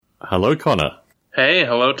Hello, Connor. Hey,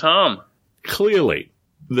 hello, Tom. Clearly,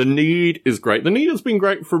 the need is great. The need has been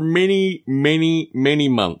great for many, many, many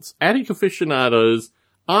months. Attic Aficionados,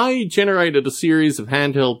 I generated a series of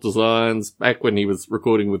handheld designs back when he was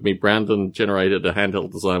recording with me. Brandon generated a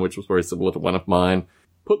handheld design which was very similar to one of mine.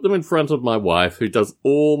 Put them in front of my wife, who does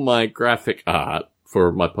all my graphic art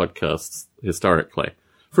for my podcasts historically.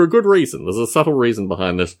 For a good reason. There's a subtle reason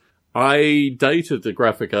behind this. I dated a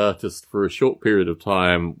graphic artist for a short period of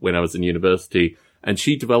time when I was in university, and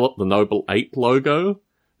she developed the Noble Ape logo.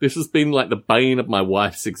 This has been like the bane of my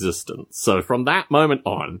wife's existence. So from that moment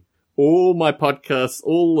on, all my podcasts,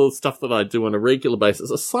 all the stuff that I do on a regular basis,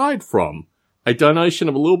 aside from a donation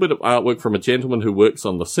of a little bit of artwork from a gentleman who works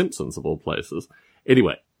on The Simpsons, of all places.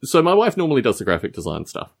 Anyway, so my wife normally does the graphic design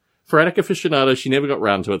stuff. For Attic Aficionados, she never got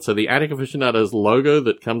round to it, so the Attic Aficionados logo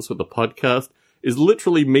that comes with the podcast is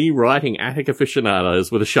literally me writing Attic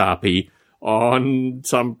Aficionados with a Sharpie on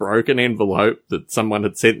some broken envelope that someone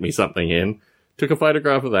had sent me something in. Took a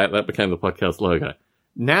photograph of that. That became the podcast logo.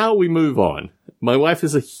 Now we move on. My wife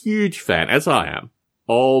is a huge fan, as I am,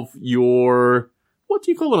 of your, what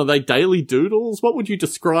do you call them? Are they daily doodles? What would you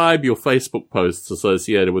describe your Facebook posts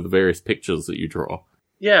associated with the various pictures that you draw?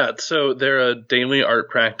 Yeah, so they're a daily art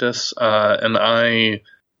practice, and I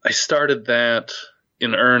started that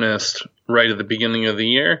in earnest right at the beginning of the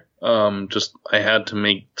year. I had to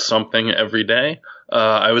make something every day.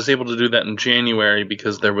 I was able to do that in January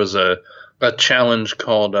because there was a challenge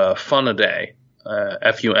called Fun-A-Day,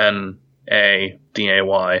 Funaday.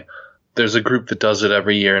 There's a group that does it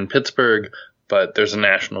every year in Pittsburgh, but there's a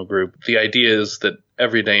national group. The idea is that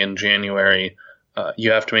every day in January,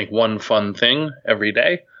 you have to make one fun thing every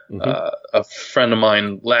day. Mm-hmm. A friend of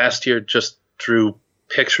mine last year just drew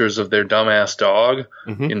pictures of their dumbass dog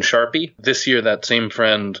in Sharpie. This year, that same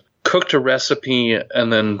friend cooked a recipe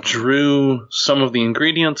and then drew some of the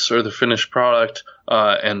ingredients or the finished product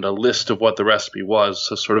and a list of what the recipe was.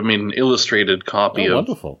 So sort of made an illustrated copy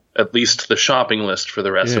of at least the shopping list for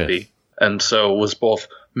the recipe. Yes. And so was both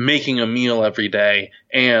making a meal every day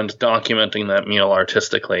and documenting that meal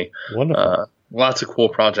artistically. Wonderful. Lots of cool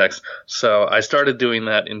projects. So I started doing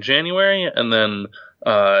that in January, and then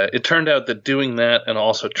it turned out that doing that and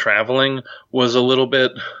also traveling was a little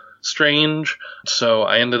bit strange. So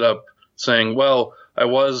I ended up saying, well, I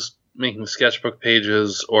was making sketchbook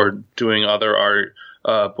pages or doing other art,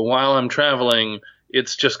 but while I'm traveling,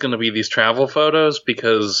 it's just going to be these travel photos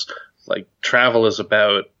because, like, travel is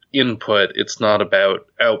about input. It's not about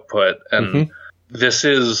output. And this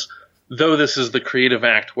is the creative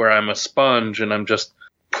act where I'm a sponge and I'm just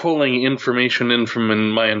pulling information in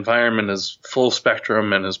from my environment as full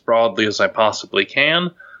spectrum and as broadly as I possibly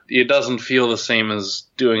can, it doesn't feel the same as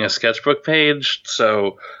doing a sketchbook page.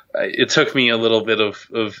 So it took me a little bit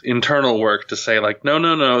of internal work to say, like,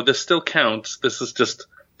 no, this still counts. This is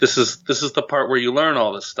the part where you learn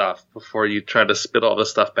all this stuff before you try to spit all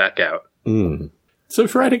this stuff back out. So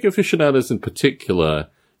for Attic Aficionados in particular,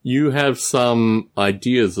 you have some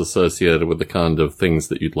ideas associated with the kind of things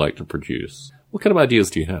that you'd like to produce. What kind of ideas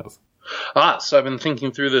do you have? So I've been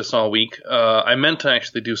thinking through this all week. I meant to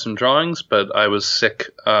actually do some drawings, but I was sick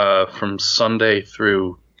from Sunday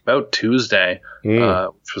through about Tuesday,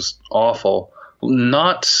 which was awful.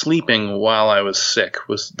 Not sleeping while I was sick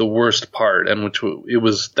was the worst part, and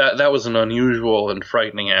that was an unusual and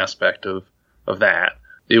frightening aspect of that.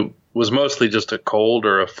 It was mostly just a cold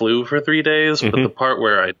or a flu for 3 days, but the part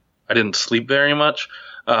where I didn't sleep very much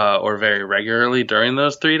or very regularly during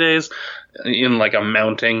those 3 days, in like a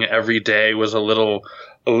mounting every day, was a little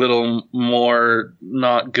more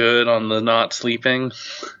not good on the not sleeping.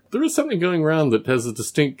 There is something going around that has a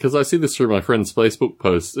distinct, because I see this through my friend's Facebook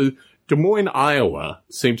posts. Des Moines, Iowa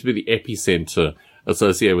seemed to be the epicenter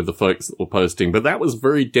associated with the folks that were posting, but that was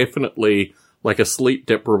very definitely like a sleep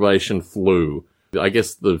deprivation flu. I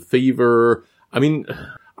guess the fever, I mean,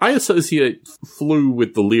 I associate flu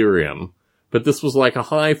with delirium, but this was like a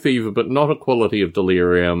high fever, but not a quality of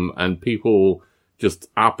delirium, and people just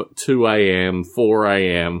up at 2 a.m., 4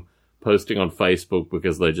 a.m., posting on Facebook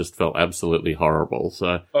because they just felt absolutely horrible.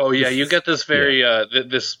 So, oh yeah, you get this very,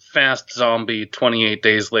 this fast zombie 28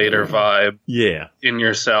 days later vibe in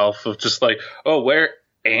yourself of just like, oh, where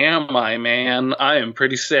am I, man? I am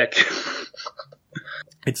pretty sick.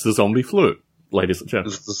 It's the zombie flu, ladies and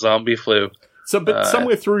gentlemen. It's the zombie flu. So, but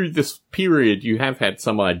somewhere through this period, you have had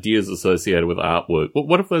some ideas associated with artwork.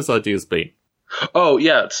 What have those ideas been? Oh,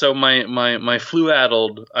 yeah. So my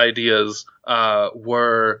flu-addled ideas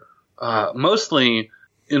were mostly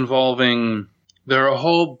involving, there are a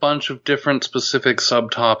whole bunch of different specific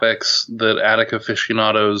subtopics that Attic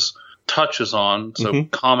Aficionados touches on. So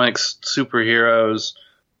comics, superheroes,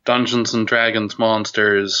 Dungeons and Dragons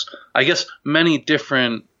monsters, I guess many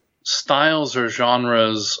different styles or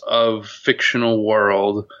genres of fictional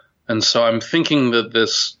world. And so I'm thinking that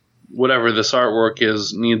this, whatever this artwork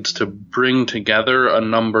is, needs to bring together a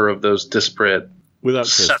number of those disparate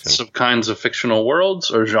sets of kinds of fictional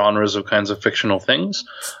worlds or genres of kinds of fictional things.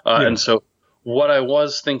 And so what I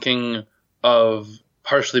was thinking of,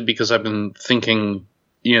 partially because I've been thinking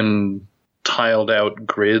in tiled out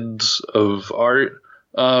grids of art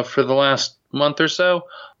for the last month or so,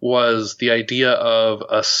 was the idea of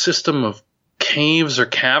a system of caves or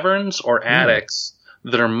caverns or attics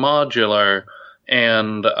that are modular,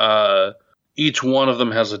 and each one of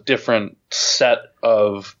them has a different set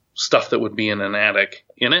of stuff that would be in an attic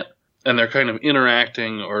in it, and they're kind of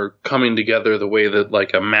interacting or coming together the way that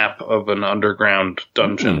like a map of an underground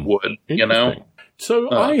dungeon would, you know?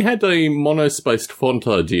 So I had a monospaced font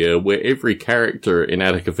idea where every character in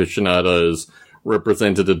Attic Aficionados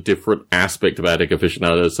represented a different aspect of Attic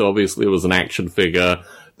Aficionados. So obviously there was an action figure,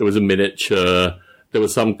 there was a miniature, there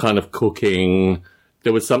was some kind of cooking,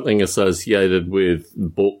 there was something associated with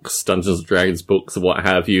books, Dungeons and Dragons books and what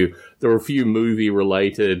have you. There were a few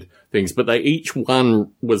movie-related things, but each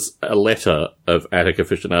one was a letter of Attic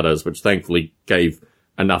Aficionados, which thankfully gave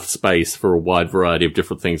enough space for a wide variety of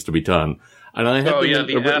different things to be done. And I had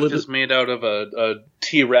the aft is made out of a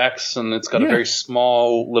T-Rex, and it's got a very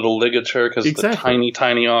small little ligature because of the tiny,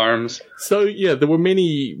 tiny arms. So, yeah, there were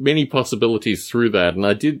many, many possibilities through that, and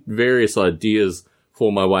I did various ideas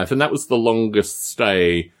for my wife, and that was the longest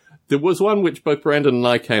stay. There was one which both Brandon and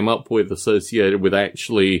I came up with associated with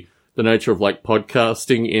actually the nature of, like,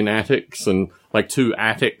 podcasting in attics, and, like, two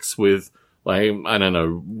attics with, like, I don't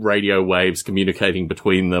know, radio waves communicating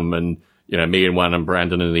between them, and you know, me in one and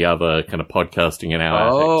Brandon in the other, kind of podcasting in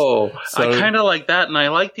our attics. So, I kind of like that, and I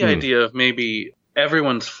like the idea of maybe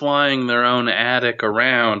everyone's flying their own attic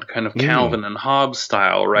around, kind of Calvin and Hobbes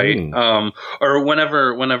style, right? Or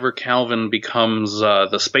whenever Calvin becomes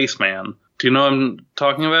the spaceman. Do you know what I'm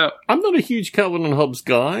talking about? I'm not a huge Calvin and Hobbes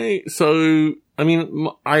guy, so, I mean,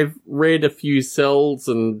 I've read a few cells,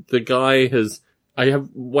 and the guy I have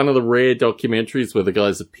one of the rare documentaries where the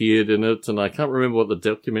guys appeared in it, and I can't remember what the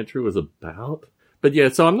documentary was about. But yeah,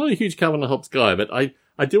 so I'm not a huge Calvin and Hobbes guy, but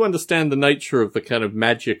I do understand the nature of the kind of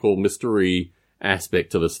magic or mystery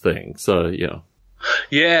aspect to this thing. So, yeah.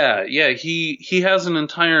 Yeah, he has an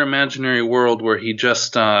entire imaginary world where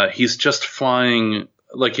he's just flying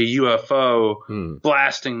like a UFO,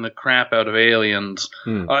 blasting the crap out of aliens.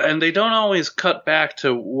 And they don't always cut back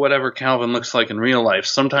to whatever Calvin looks like in real life.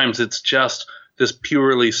 Sometimes it's just this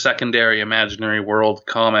purely secondary imaginary world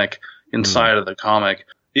comic inside of the comic.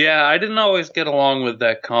 Yeah, I didn't always get along with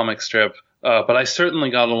that comic strip, but I certainly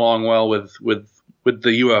got along well with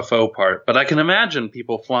the UFO part. But I can imagine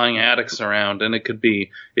people flying attics around, and it could be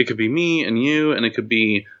me and you, and it could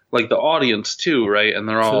be like the audience too, right? And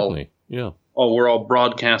they're all we're all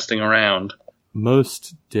broadcasting around.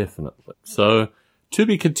 Most definitely. So, to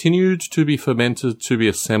be continued, to be fermented, to be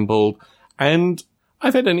assembled, and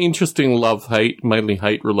I've had an interesting love-hate, mainly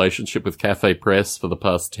hate relationship with Cafe Press for the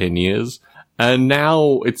past 10 years. And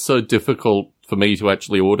now it's so difficult for me to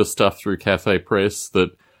actually order stuff through Cafe Press that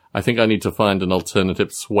I think I need to find an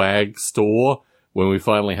alternative swag store when we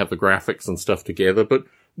finally have the graphics and stuff together. But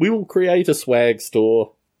we will create a swag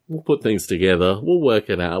store. We'll put things together. We'll work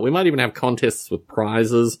it out. We might even have contests with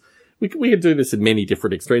prizes. We could do this in many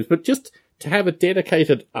different extremes. But just to have a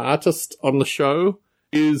dedicated artist on the show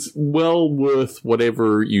is well worth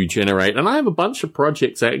whatever you generate. And I have a bunch of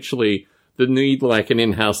projects, actually, that need, like, an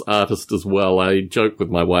in-house artist as well. I joke with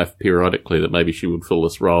my wife periodically that maybe she would fill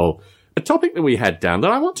this role. A topic that we had down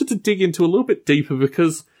that I wanted to dig into a little bit deeper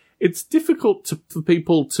because it's difficult for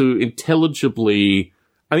people to intelligibly...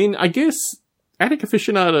 I mean, I guess Attic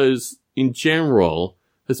Aficionados in general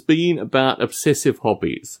has been about obsessive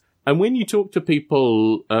hobbies. And when you talk to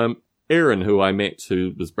people, Aaron, who I met,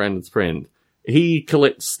 who was Brandon's friend, he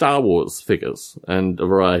collects Star Wars figures and a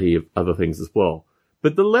variety of other things as well.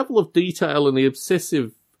 But the level of detail and the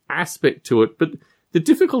obsessive aspect to it, but the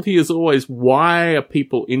difficulty is always, why are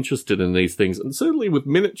people interested in these things? And certainly with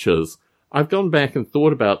miniatures, I've gone back and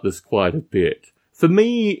thought about this quite a bit. For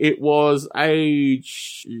me, it was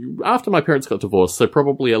age, after my parents got divorced, so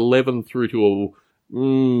probably 11 through to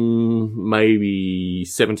maybe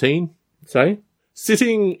 17, say.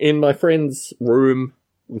 Sitting in my friend's room,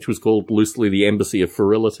 which was called loosely the Embassy of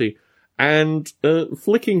Virility, and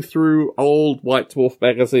flicking through old White Dwarf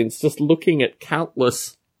magazines, just looking at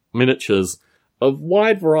countless miniatures of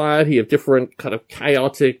wide variety of different kind of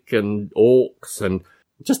chaotic and orcs and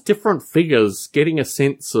just different figures, getting a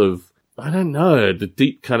sense of I don't know, the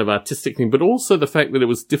deep kind of artistic thing, but also the fact that it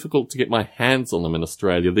was difficult to get my hands on them in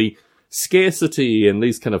Australia. The scarcity and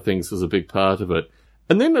these kind of things was a big part of it.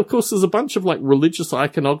 And then, of course, there's a bunch of, like, religious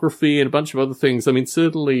iconography and a bunch of other things. I mean,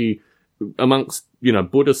 certainly amongst,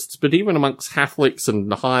 Buddhists, but even amongst Catholics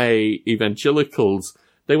and high evangelicals,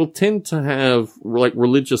 they will tend to have, like,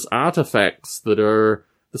 religious artifacts that are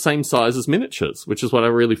the same size as miniatures, which is what I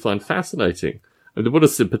really find fascinating. And the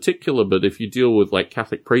Buddhists in particular, but if you deal with, like,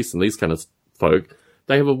 Catholic priests and these kind of folk,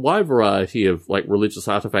 they have a wide variety of, like, religious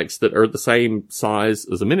artifacts that are the same size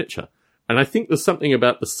as a miniature. And I think there's something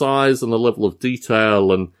about the size and the level of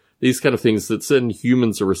detail and these kind of things that certain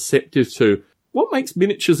humans are receptive to. What makes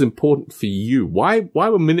miniatures important for you? Why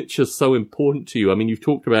were miniatures so important to you? I mean, you've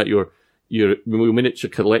talked about your miniature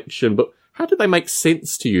collection, but how did they make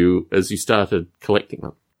sense to you as you started collecting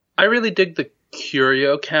them? I really dig the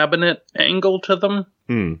curio cabinet angle to them.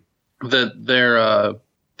 That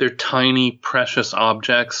they're tiny, precious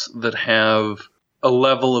objects that have a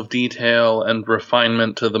level of detail and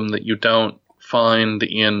refinement to them that you don't find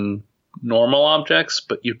in normal objects,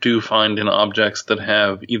 but you do find in objects that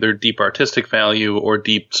have either deep artistic value or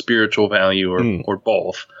deep spiritual value or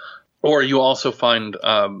both. Or you also find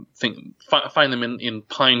find them in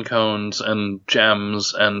pine cones and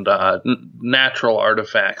gems and natural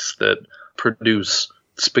artifacts that produce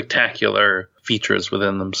spectacular features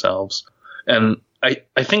within themselves. And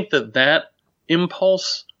I think that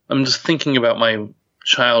impulse, I'm just thinking about my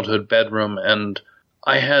childhood bedroom, and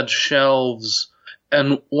I had shelves,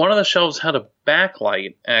 and one of the shelves had a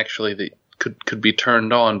backlight, actually, that could be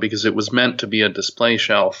turned on because it was meant to be a display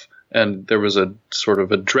shelf, and there was a sort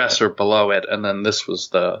of a dresser below it, and then this was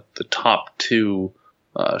the top two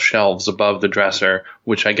shelves above the dresser,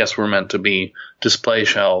 which I guess were meant to be display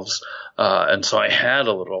shelves. And so I had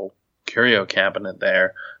a little curio cabinet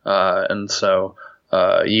there, and so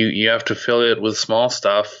you have to fill it with small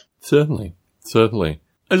stuff. Certainly.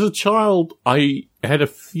 As a child, I had a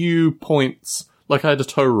few points, like I had a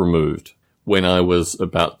toe removed when I was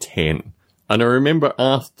about 10. And I remember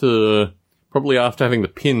probably after having the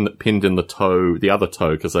pin that pinned in the other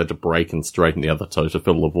toe, because I had to break and straighten the other toe to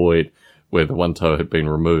fill the void where the one toe had been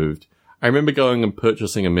removed. I remember going and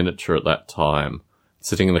purchasing a miniature at that time,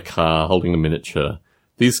 sitting in the car, holding the miniature.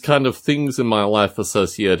 These kind of things in my life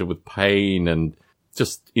associated with pain and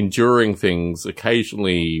just enduring things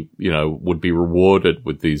occasionally, would be rewarded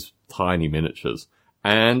with these tiny miniatures.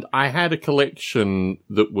 And I had a collection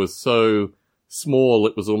that was so small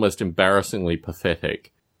it was almost embarrassingly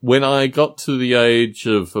pathetic. When I got to the age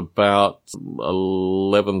of about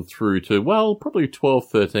 11 through to, probably 12,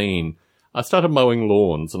 13, I started mowing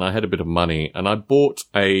lawns and I had a bit of money and I bought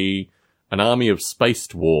an army of space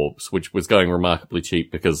dwarves, which was going remarkably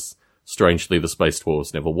cheap because, strangely, the space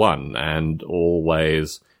dwarves never won. And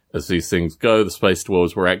always, as these things go, the space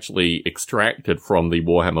dwarves were actually extracted from the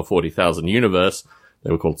Warhammer 40,000 universe.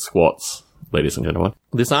 They were called squats, ladies and gentlemen.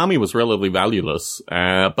 This army was relatively valueless,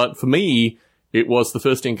 but for me, it was the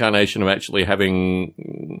first incarnation of actually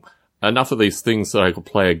having enough of these things that I could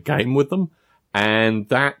play a game with them. And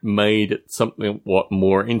that made it somewhat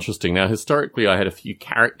more interesting. Now, historically, I had a few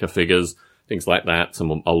character figures, things like that,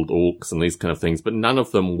 some old orcs and these kind of things, but none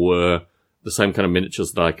of them were the same kind of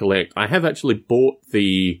miniatures that I collect. I have actually bought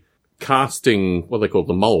the casting, what they call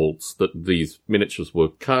the molds that these miniatures were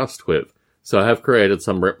cast with. So I have created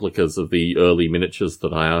some replicas of the early miniatures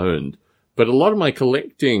that I owned. But a lot of my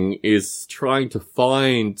collecting is trying to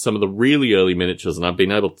find some of the really early miniatures, and I've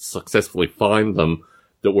been able to successfully find them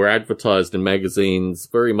that were advertised in magazines,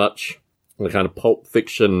 very much the kind of pulp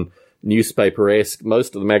fiction, newspaper-esque.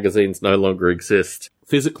 Most of the magazines no longer exist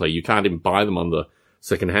physically. You can't even buy them on the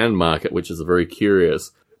second-hand market, which is very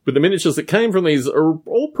curious. But the miniatures that came from these are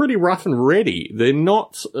all pretty rough and ready. They're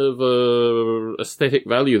not of a aesthetic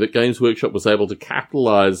value that Games Workshop was able to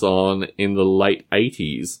capitalize on in the late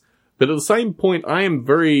 80s. But at the same point, I am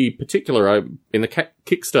very particular. In the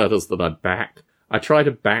Kickstarters that I back, I try to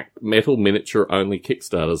back metal miniature-only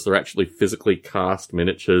Kickstarters. They're actually physically cast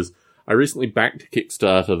miniatures. I recently backed a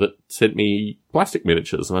Kickstarter that sent me plastic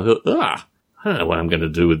miniatures, and I thought, I don't know what I'm going to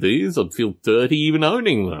do with these. I'd feel dirty even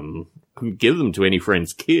owning them. Couldn't give them to any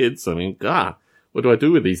friend's kids. I mean, what do I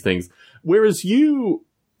do with these things? Whereas you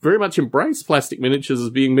very much embrace plastic miniatures as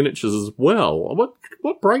being miniatures as well.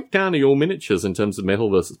 What breakdown are your miniatures in terms of metal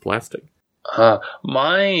versus plastic?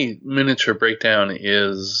 My miniature breakdown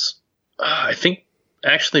is, I think,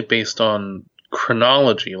 actually based on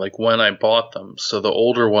chronology, like when I bought them. So the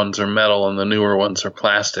older ones are metal and the newer ones are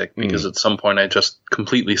plastic, because at some point I just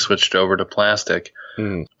completely switched over to plastic.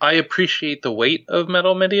 I appreciate the weight of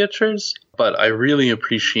metal miniatures, but I really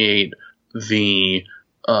appreciate the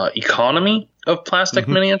economy of plastic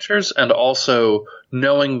miniatures, and also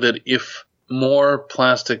knowing that if more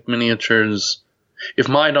plastic miniatures, if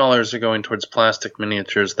my dollars are going towards plastic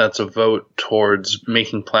miniatures, that's a vote towards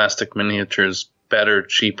making plastic miniatures better,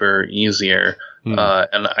 cheaper, easier. And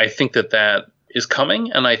I think that is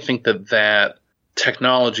coming, and I think that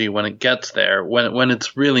technology, when it gets there, when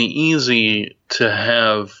it's really easy to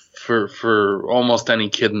have for almost any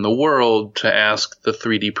kid in the world to ask the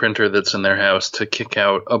 3D printer that's in their house to kick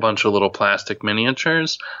out a bunch of little plastic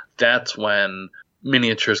miniatures, that's when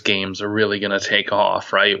miniatures games are really going to take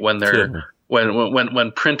off, right? When they're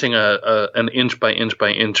when printing an inch by inch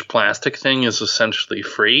by inch plastic thing is essentially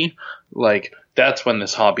free, like that's when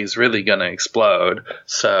this hobby is really going to explode.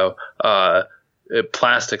 So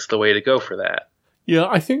plastic's the way to go for that. Yeah,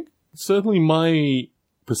 I think certainly my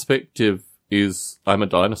perspective is I'm a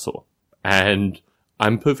dinosaur, and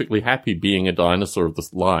I'm perfectly happy being a dinosaur of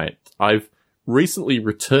this light. I've recently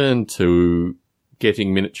returned to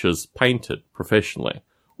getting miniatures painted professionally,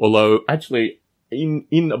 although actually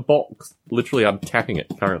in a box, literally I'm tapping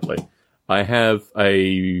it currently, I have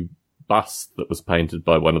a bust that was painted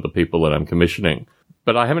by one of the people that I'm commissioning,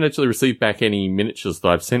 but I haven't actually received back any miniatures that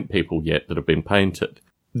I've sent people yet that have been painted.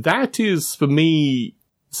 That is, for me,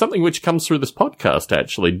 something which comes through this podcast,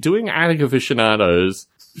 actually. Doing Attic Aficionados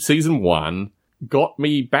Season 1 got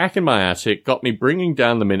me back in my attic, got me bringing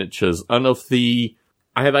down the miniatures, and I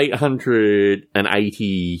have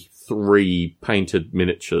 883 painted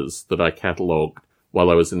miniatures that I catalogued while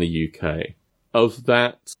I was in the UK. Of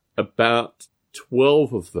that, about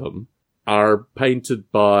 12 of them are painted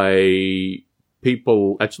by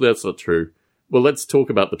people... Actually, that's not true. Well, let's talk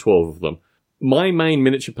about the 12 of them. My main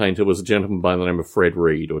miniature painter was a gentleman by the name of Fred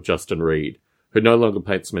Reed, or Justin Reed, who no longer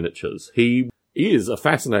paints miniatures. He is a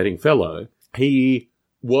fascinating fellow. He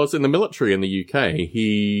was in the military in the UK.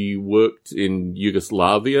 He worked in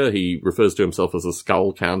Yugoslavia. He refers to himself as a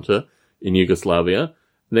skull counter in Yugoslavia.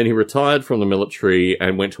 And then he retired from the military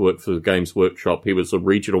and went to work for the Games Workshop. He was a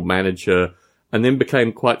regional manager and then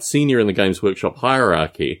became quite senior in the Games Workshop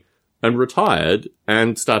hierarchy and retired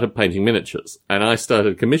and started painting miniatures. And I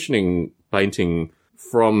started commissioning painting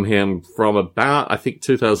from him from about, I think,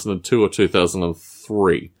 2002 or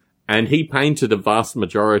 2003. And he painted a vast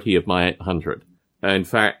majority of my 800. In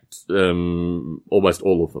fact, almost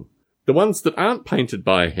all of them. The ones that aren't painted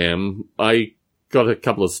by him, I got a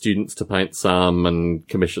couple of students to paint some and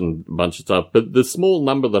commissioned a bunch of stuff. But the small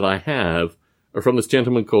number that I have are from this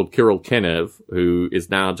gentleman called Kirill Kenev, who is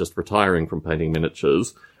now just retiring from painting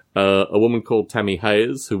miniatures. A woman called Tammy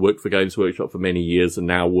Hayes, who worked for Games Workshop for many years and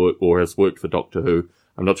now has worked for Doctor Who.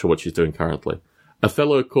 I'm not sure what she's doing currently. A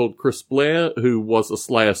fellow called Chris Blair, who was a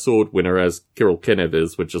Slayer Sword winner, as Kirill Kenev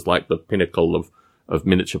is, which is like the pinnacle of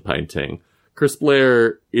miniature painting. Chris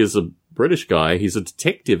Blair is a British guy. He's a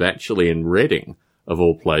detective, actually, in Reading, of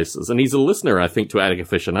all places. And he's a listener, I think, to Attic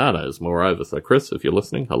Aficionados, moreover. So, Chris, if you're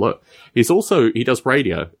listening, hello. He does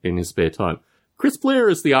radio in his spare time. Chris Blair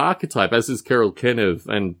is the archetype, as is Kirill Kenev,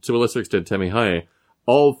 and to a lesser extent Tammy Hay,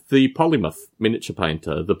 of the polymath miniature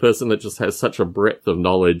painter, the person that just has such a breadth of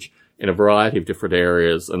knowledge in a variety of different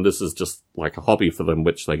areas, and this is just like a hobby for them,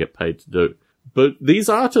 which they get paid to do. But these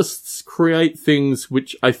artists create things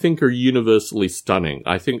which I think are universally stunning.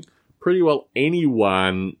 I think pretty well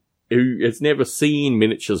anyone who has never seen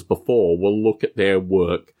miniatures before will look at their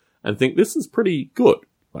work and think, this is pretty good.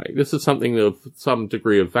 Like, this is something of some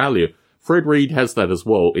degree of value. Fred Reed has that as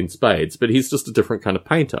well in spades, but he's just a different kind of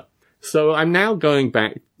painter. So I'm now going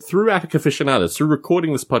back through Attic Aficionados, through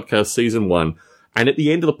recording this podcast Season 1, and at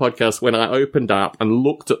the end of the podcast, when I opened up and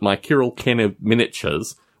looked at my Kirill Kenev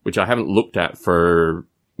miniatures, which I haven't looked at for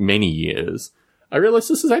many years, I realized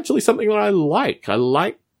this is actually something that I like. I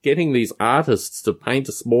like getting these artists to paint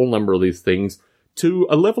a small number of these things to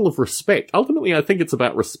a level of respect. Ultimately, I think it's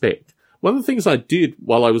about respect. One of the things I did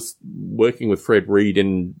while I was working with Fred Reed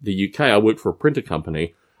in the UK, I worked for a printer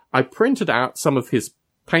company. I printed out some of his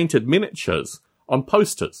painted miniatures on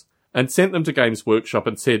posters and sent them to Games Workshop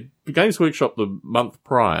and said, Games Workshop the month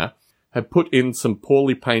prior had put in some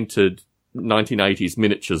poorly painted 1980s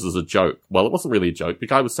miniatures as a joke. Well, it wasn't really a joke. The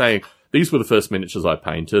guy was saying, these were the first miniatures I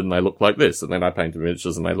painted and they look like this. And then I painted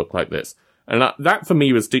miniatures and they look like this. And that for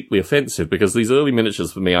me was deeply offensive because these early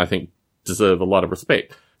miniatures for me, I think, deserve a lot of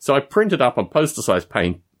respect. So I printed up on poster-sized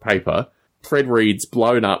paper Fred Reed's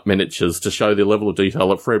blown-up miniatures to show the level of detail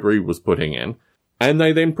that Fred Reed was putting in. And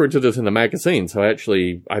they then printed it in a magazine. So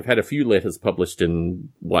I've had a few letters published in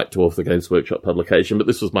White Dwarf, the Games Workshop publication, but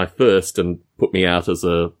this was my first and put me out as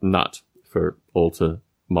a nut for all to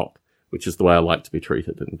mock, which is the way I like to be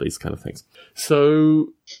treated in these kind of things.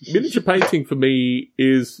 So miniature painting for me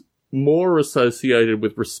is more associated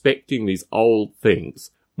with respecting these old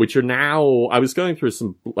things, which are now, I was going through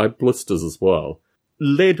some blisters as well.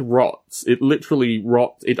 Lead rots. It literally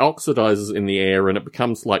rots. It oxidizes in the air and it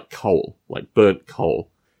becomes like coal, like burnt coal,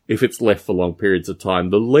 if it's left for long periods of time.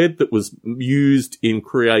 The lead that was used in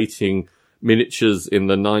creating miniatures in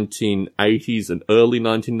the 1980s and early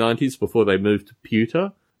 1990s before they moved to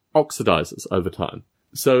pewter oxidizes over time.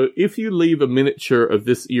 So if you leave a miniature of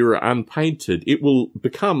this era unpainted, it will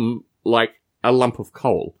become like a lump of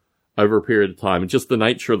coal over a period of time. And just the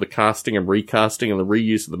nature of the casting and recasting and the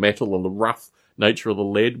reuse of the metal and the rough nature of the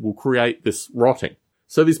lead will create this rotting.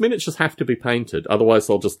 So these miniatures have to be painted, otherwise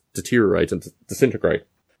they'll just deteriorate and disintegrate.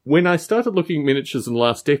 When I started looking at miniatures in the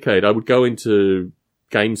last decade, I would go into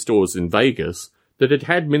game stores in Vegas that had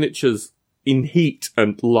had miniatures in heat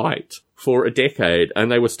and light for a decade,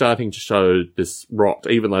 and they were starting to show this rot,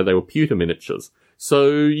 even though they were pewter miniatures. So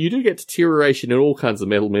you do get deterioration in all kinds of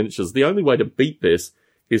metal miniatures. The only way to beat this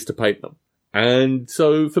is to paint them. And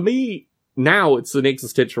so for me, now it's an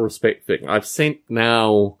existential respect thing. I've sent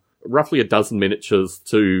now roughly a dozen miniatures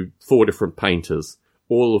to 4 different painters,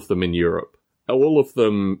 all of them in Europe. All of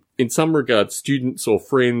them, in some regard, students or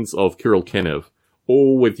friends of Kirill Kenev,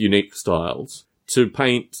 all with unique styles to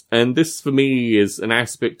paint. And this, for me, is an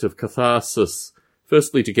aspect of catharsis,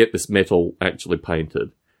 firstly, to get this metal actually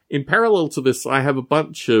painted. In parallel to this, I have a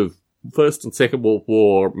bunch of First and Second World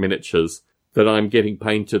War miniatures that I'm getting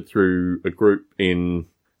painted through a group in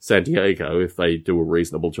San Diego, if they do a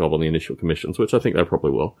reasonable job on the initial commissions, which I think they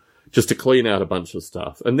probably will, just to clean out a bunch of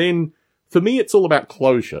stuff. And then, for me, it's all about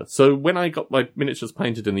closure. So when I got my miniatures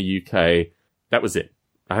painted in the UK, that was it.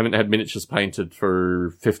 I haven't had miniatures painted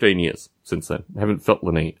for 15 years since then. I haven't felt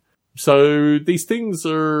the need. So these things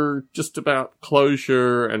are just about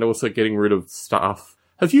closure and also getting rid of stuff.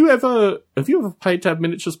 Have you ever paid to have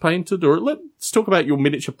miniatures painted? Or let's talk about your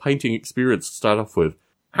miniature painting experience to start off with.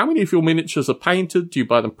 How many of your miniatures are painted? Do you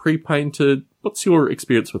buy them pre-painted? What's your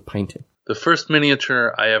experience with painting? The first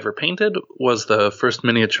miniature I ever painted was the first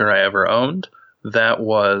miniature I ever owned. That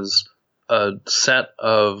was a set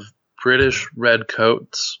of British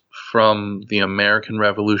redcoats from the American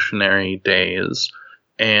Revolutionary days,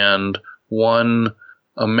 and one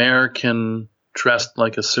American dressed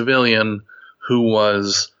like a civilian who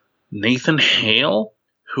was Nathan Hale,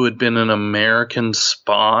 who had been an American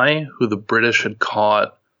spy who the British had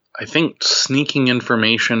caught, I think, sneaking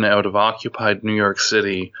information out of occupied New York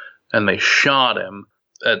City, and they shot him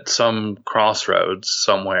at some crossroads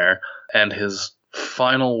somewhere, and his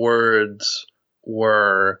final words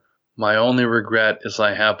were, "My only regret is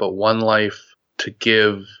I have but one life to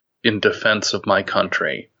give in defense of my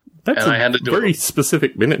country." That's and I had to do very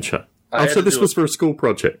specific miniature. So this was for a school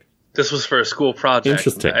project. This was for a school project.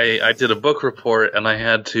 Interesting. I did a book report, and I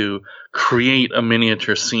had to create a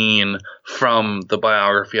miniature scene from the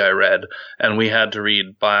biography I read, and we had to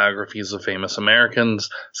read biographies of famous Americans,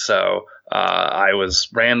 so I was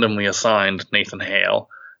randomly assigned Nathan Hale,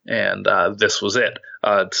 and this was it.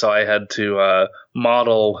 So I had to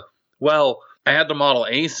model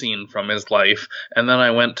a scene from his life, and then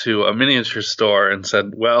I went to a miniature store and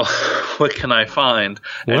said, well, what can I find?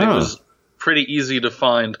 Wow. And it was pretty easy to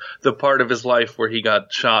find the part of his life where he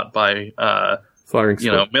got shot by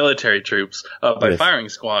military troops, by firing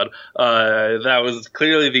squad. That was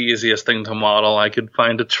clearly the easiest thing to model. I could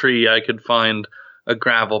find a tree, I could find a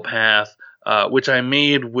gravel path, which I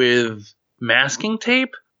made with masking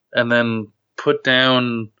tape, and then put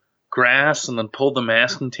down grass, and then pulled the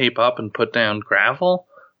masking tape up and put down gravel,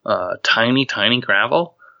 tiny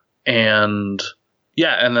gravel, and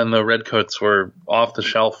then the redcoats were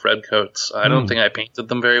off-the-shelf redcoats. I don't think I painted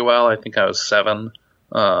them very well. I think I was 7.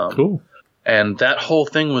 Cool. And that whole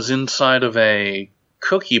thing was inside of a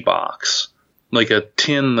cookie box, like a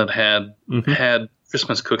tin that had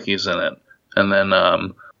Christmas cookies in it. And then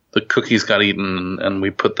the cookies got eaten, and we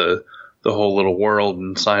put the whole little world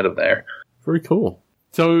inside of there. Very cool.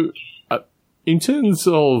 So, in terms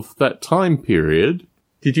of that time period,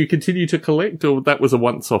 did you continue to collect, or that was a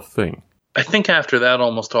once-off thing? I think after that,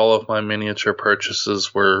 almost all of my miniature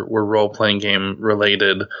purchases were role-playing game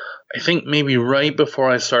related. I think maybe right before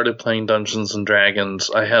I started playing Dungeons & Dragons,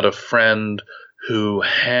 I had a friend who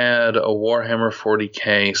had a Warhammer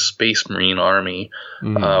 40k Space Marine army,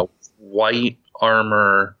 white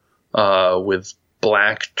armor with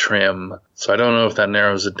black trim. So I don't know if that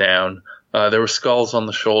narrows it down. There were skulls on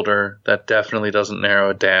the shoulder. That definitely doesn't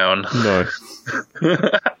narrow it down. No.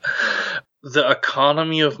 The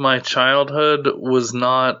economy of my childhood was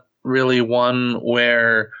not really one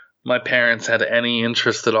where my parents had any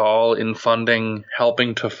interest at all in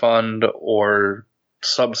helping to fund or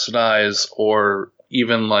subsidize or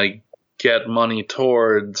even like get money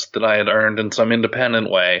towards that I had earned in some independent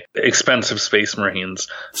way expensive Space Marines.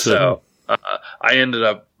 So I ended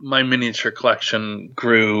up, my miniature collection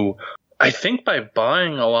grew, I think, by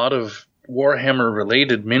buying a lot of Warhammer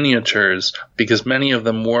related miniatures, because many of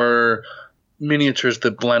them were miniatures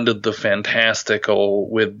that blended the fantastical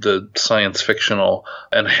with the science fictional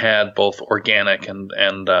and had both organic and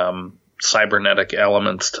cybernetic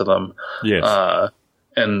elements to them. Yes.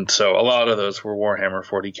 And so a lot of those were Warhammer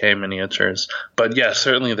 40k miniatures. But yeah,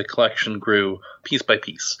 certainly the collection grew piece by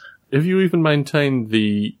piece. Have you even maintained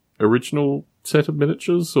the original set of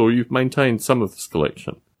miniatures, or you've maintained some of this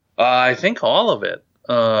collection? I think all of it.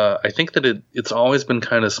 I think that it's always been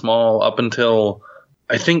kind of small up until,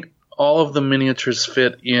 I think all of the miniatures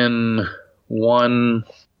fit in one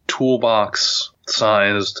toolbox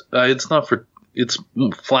sized. It's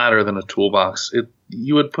flatter than a toolbox.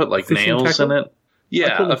 You would put like fishing nails tackle? in it.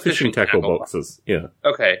 Yeah, I call them fishing tackle boxes. Yeah.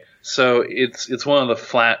 Okay, so it's one of the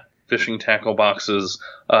flat fishing tackle boxes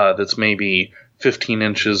that's maybe 15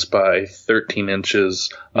 inches by 13 inches,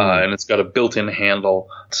 and it's got a built-in handle.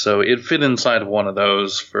 So it fit inside of one of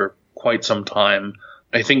those for quite some time.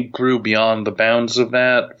 I think grew beyond the bounds of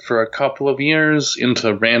that for a couple of years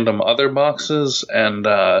into random other boxes, and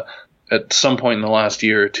at some point in the last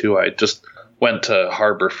year or two, I just went to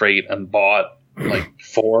Harbor Freight and bought like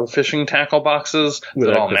 4 fishing tackle boxes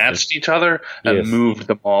that all matched each other and moved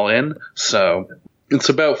them all in. So it's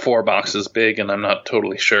about 4 boxes big, and I'm not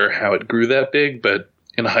totally sure how it grew that big, but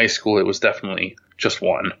in high school it was definitely just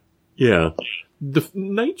one. Yeah.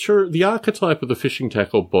 The archetype of the fishing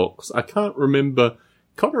tackle box, I can't remember.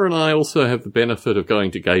 Connor and I also have the benefit of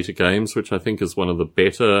going to Gator Games, which I think is one of the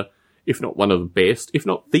better, if not one of the best, if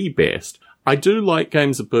not the best. I do like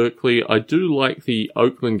Games at Berkeley. I do like the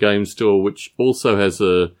Oakland Game Store, which also has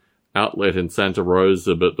a outlet in Santa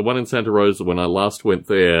Rosa, but the one in Santa Rosa, when I last went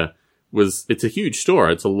there, it's a huge store.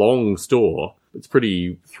 It's a long store. It's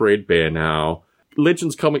pretty threadbare now.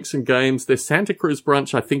 Legends Comics and Games, their Santa Cruz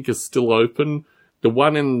branch, I think, is still open. The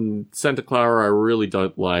one in Santa Clara I really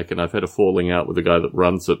don't like, and I've had a falling out with the guy that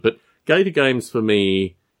runs it. But Gator Games for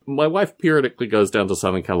me, my wife periodically goes down to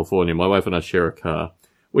Southern California. My wife and I share a car.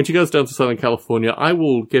 When she goes down to Southern California, I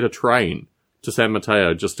will get a train to San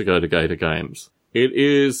Mateo just to go to Gator Games. It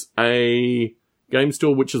is a game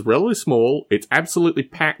store which is relatively small. It's absolutely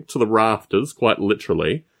packed to the rafters, quite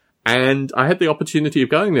literally. And I had the opportunity of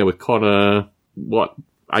going there with Connor,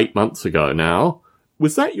 8 months ago now.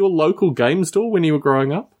 Was that your local game store when you were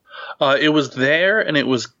growing up? It was there, and it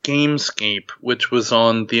was Gamescape, which was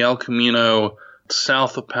on the El Camino,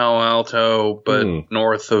 south of Palo Alto, but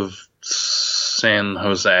north of San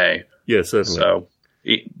Jose. Yeah, certainly. So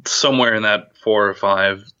somewhere in that 4 or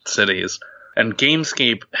 5 cities. And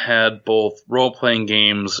Gamescape had both role-playing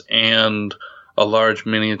games and a large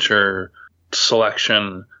miniature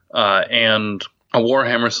selection, and a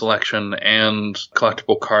Warhammer selection and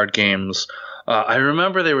collectible card games. I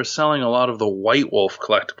remember they were selling a lot of the White Wolf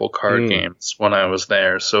collectible card games when I was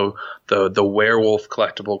there. So the Werewolf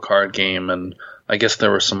collectible card game, and I guess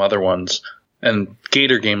there were some other ones. And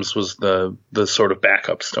Gator Games was the sort of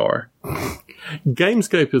backup store.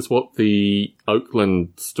 Gamescape is what the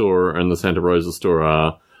Oakland store and the Santa Rosa store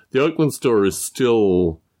are. The Oakland store is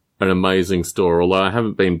still an amazing store, although I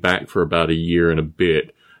haven't been back for about a year and a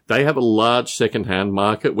bit. They have a large second-hand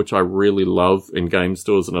market, which I really love in game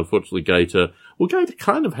stores, and unfortunately Gator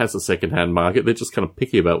kind of has a second-hand market. They're just kind of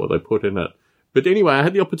picky about what they put in it. But anyway, I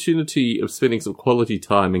had the opportunity of spending some quality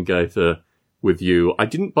time in Gator with you. I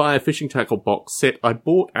didn't buy a fishing tackle box set. I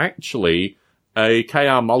bought, actually, a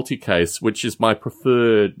KR multi-case, which is my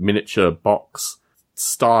preferred miniature box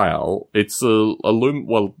style. It's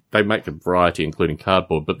they make a variety, including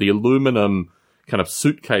cardboard, but the aluminum kind of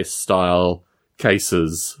suitcase style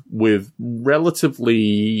cases with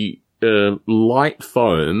relatively light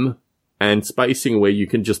foam and spacing where you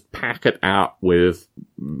can just pack it out with,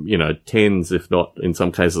 tens, if not in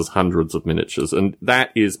some cases hundreds of miniatures. And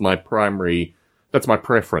that is that's my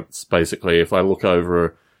preference, basically. If I look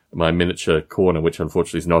over my miniature corner, which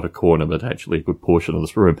unfortunately is not a corner, but actually a good portion of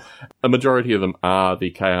this room, a majority of them are the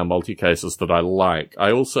KR multi-cases that I like.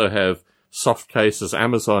 I also have soft cases.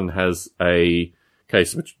 Amazon has a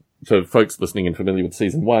case which, so folks listening in familiar with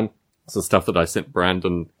season 1, it's the stuff that I sent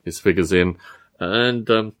Brandon his figures in.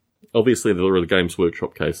 And obviously there are the Games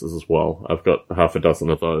Workshop cases as well. I've got half a dozen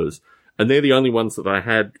of those. And they're the only ones that I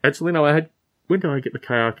had. Actually, no, when did I get the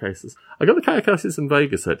KR cases? I got the KR cases in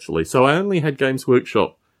Vegas, actually. So I only had Games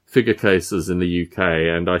Workshop figure cases in the UK,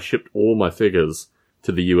 and I shipped all my figures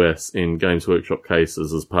to the US in Games Workshop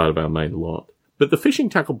cases as part of our main lot. But the fishing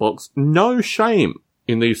tackle box, no shame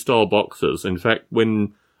in these style boxes. In fact,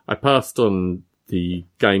 when I passed on the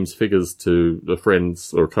game's figures to a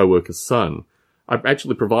friend's or a co-worker's son, I've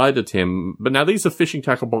actually provided him, but now these are fishing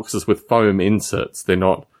tackle boxes with foam inserts. They're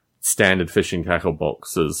not standard fishing tackle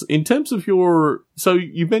boxes. In terms of so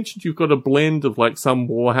you mentioned you've got a blend of like some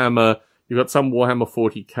Warhammer, you've got some Warhammer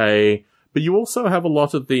 40k, but you also have a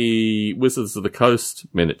lot of the Wizards of the Coast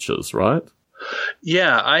miniatures, right?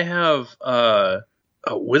 Yeah, I have,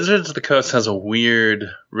 Wizards of the Coast has a weird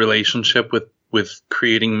relationship with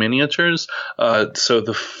creating miniatures. So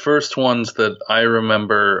the first ones that I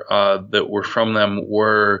remember that were from them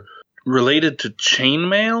were related to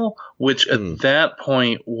chainmail, which at that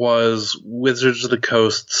point was Wizards of the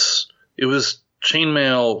Coast's. It was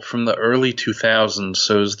chainmail from the early 2000s,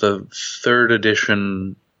 so it was the 3rd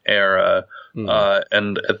edition era.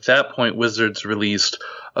 And at that point, Wizards released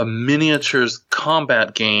a miniatures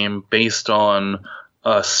combat game based on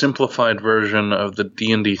a simplified version of the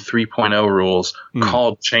D&D 3.0 rules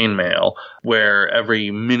called Chainmail, where every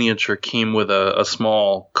miniature came with a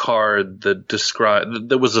small card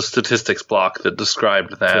that was a statistics block that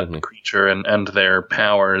described that creature and their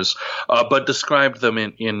powers, but described them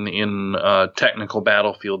in technical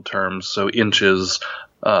battlefield terms, so inches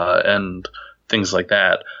and things like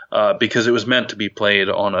that, because it was meant to be played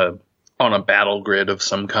on a battle grid of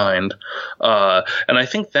some kind. And I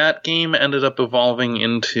think that game ended up evolving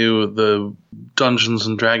into the Dungeons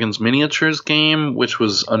and Dragons miniatures game, which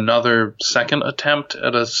was another second attempt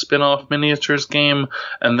at a spin-off miniatures game.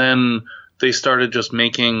 And then they started just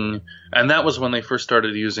making, and that was when they first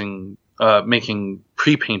started using, making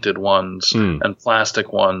pre-painted ones and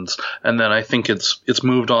plastic ones. And then I think it's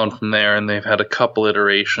moved on from there, and they've had a couple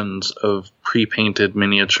iterations of pre-painted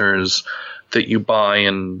miniatures that you buy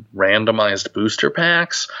in randomized booster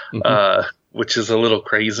packs, which is a little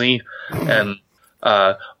crazy. And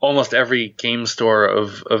almost every game store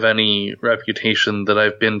of any reputation that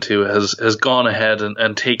I've been to has gone ahead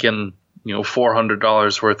and taken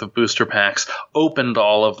 $400 worth of booster packs, opened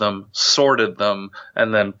all of them, sorted them,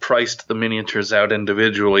 and then priced the miniatures out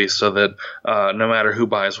individually so that no matter who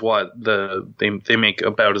buys what, they make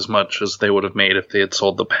about as much as they would have made if they had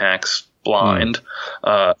sold the packs blind,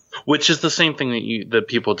 which is the same thing that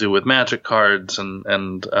people do with Magic cards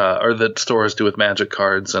and or that stores do with Magic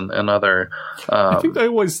cards and other. I think they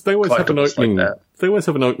always have an opening. Like they always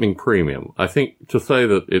have an opening premium. I think to say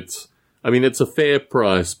that it's a fair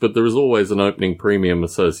price, but there is always an opening premium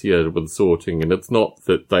associated with sorting, and it's not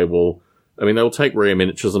that they will take rare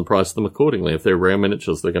miniatures and price them accordingly. If they're rare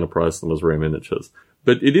miniatures, they're going to price them as rare miniatures.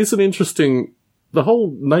 But it is the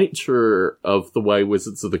whole nature of the way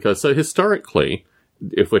Wizards of the Coast. So historically,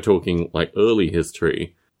 if we're talking like early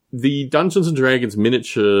history, the Dungeons and Dragons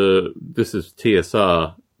miniature, this is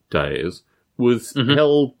TSR days, was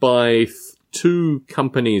held by two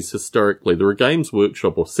companies historically. There were Games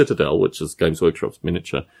Workshop or Citadel, which is Games Workshop's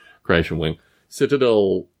miniature creation wing.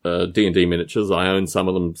 Citadel D&D miniatures, I own some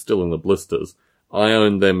of them still in the blisters. I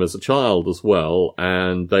owned them as a child as well,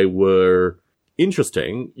 and they were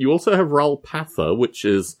interesting. You also have Rolpatha, which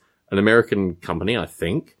is an American company, I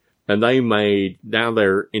think, and now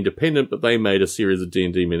they're independent, but they made a series of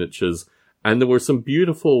D&D miniatures, and there were some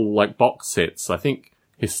beautiful like box sets. I think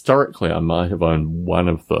historically I might have owned one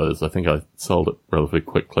of those. I think I sold it relatively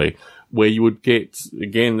quickly, where you would get,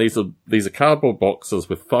 again, these are cardboard boxes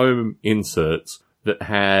with foam inserts that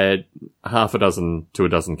had half a dozen to a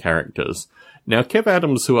dozen characters. Now, Kev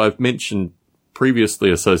Adams, who I've mentioned previously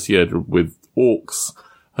associated with Orcs,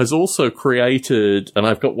 has also created, and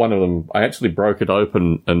I've got one of them, I actually broke it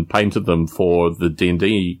open and painted them for the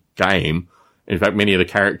D&D game. In fact, many of the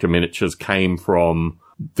character miniatures came from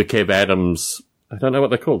the Kev Adams, I don't know what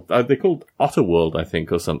they're called. They're called Otterworld, I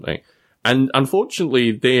think, or something. And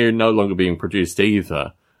unfortunately, they're no longer being produced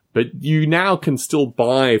either. But you now can still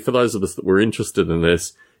buy, for those of us that were interested in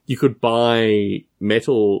this, you could buy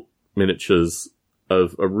metal miniatures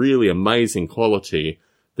of a really amazing quality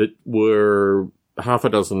that were half a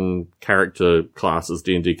dozen character classes,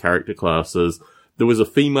 D&D character classes. There was a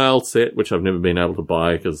female set, which I've never been able to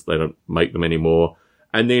buy because they don't make them anymore.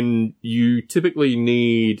 And then you typically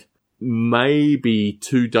need maybe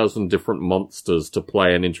 24 different monsters to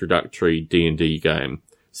play an introductory D&D game.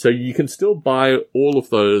 So you can still buy all of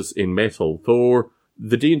those in metal. For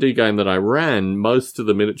the D&D game that I ran, most of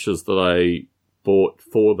the miniatures that I bought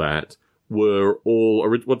for that were all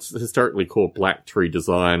what's historically called Black Tree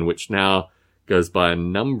Design, which now goes by a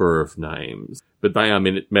number of names. But they are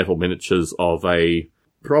metal miniatures of a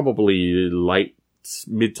probably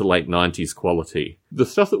mid to late 90s quality. The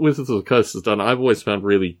stuff that Wizards of the Coast has done, I've always found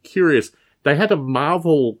really curious. They had a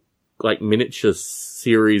Marvel, miniature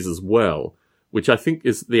series as well, which I think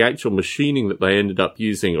is the actual machining that they ended up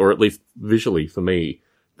using, or at least visually for me.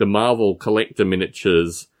 The Marvel collector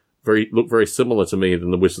miniatures look very similar to me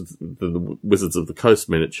than the Wizards of the Coast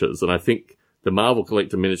miniatures, and I think the Marvel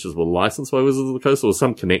collector miniatures were licensed by Wizards of the Coast. There was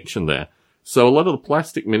some connection there. So a lot of the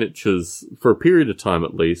plastic miniatures, for a period of time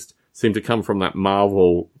at least, seem to come from that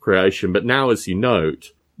Marvel creation. But now, as you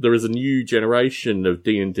note, there is a new generation of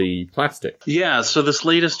D&D plastic. Yeah, so this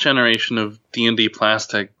latest generation of D&D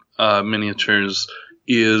plastic miniatures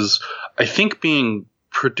is, I think, being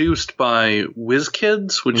produced by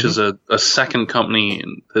WizKids, which is a second company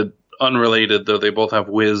that unrelated, though they both have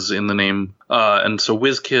Wiz in the name. And so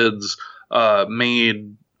WizKids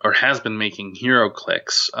made or has been making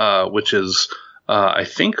HeroClix, which is I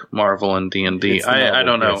think Marvel and D&D. I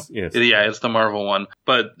don't know. Yes. Yeah, it's the Marvel one.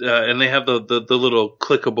 But and they have the little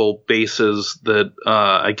clickable bases that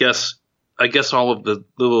I guess all of the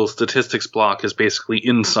little statistics block is basically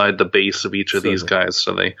inside the base of each of these guys.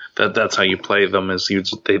 So that's how you play them, is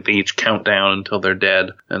they each count down until they're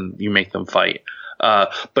dead and you make them fight.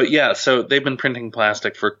 But yeah, so they've been printing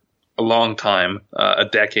plastic for a long time, a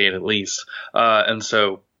decade at least. And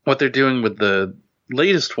so what they're doing with the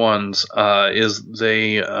latest ones is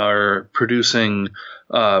they are producing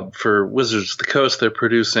for Wizards of the Coast, they're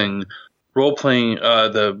producing role-playing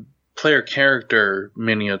the player character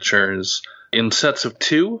miniatures in sets of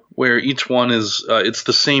 2, where each one is it's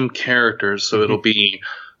the same characters, so it'll be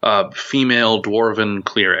female dwarven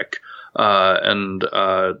cleric, and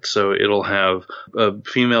so it'll have a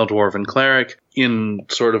female dwarven cleric in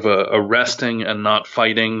sort of a resting and not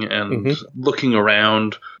fighting and looking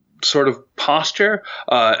around sort of posture,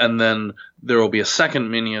 and then there will be a second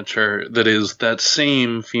miniature that is that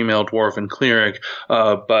same female dwarven cleric,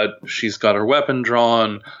 but she's got her weapon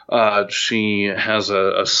drawn, she has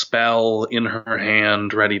a spell in her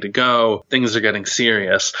hand ready to go. Things are getting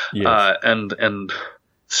serious. Yes. And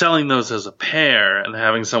selling those as a pair and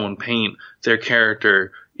having someone paint their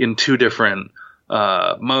character in 2 different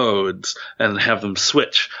modes and have them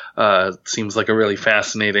switch seems like a really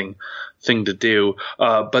fascinating thing to do.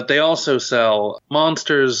 But they also sell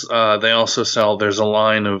monsters. They also sell, there's a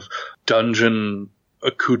line of dungeon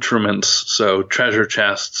accoutrements, so treasure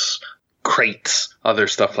chests, crates, other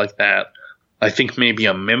stuff like that. I think maybe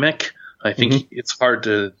a mimic. I think it's hard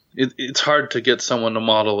to get someone to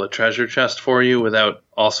model a treasure chest for you without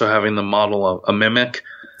also having them model a mimic.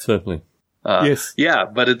 Certainly. Yes. Yeah,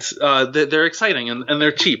 but it's they're exciting and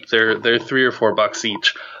they're cheap. They're $3 or $4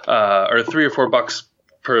 each, or $3 or $4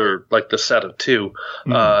 per like the set of 2.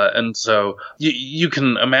 And so you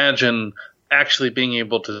can imagine actually being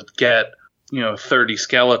able to get 30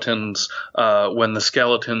 skeletons when the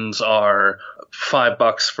skeletons are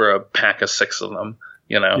 $5 for a pack of 6 of them.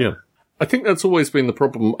 Yeah, I think that's always been the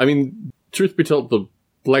problem. I mean, truth be told, the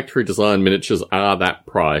Black Tree Design miniatures are that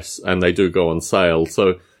price, and they do go on sale.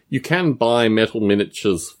 So you can buy metal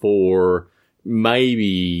miniatures for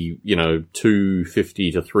maybe,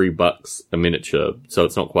 $2.50 to $3 a miniature. So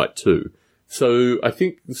it's not quite 2. So I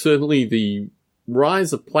think certainly the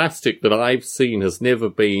rise of plastic that I've seen has never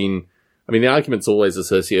been, I mean, the argument's always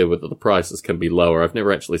associated with that the prices can be lower. I've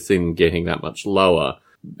never actually seen them getting that much lower.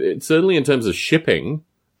 Certainly in terms of shipping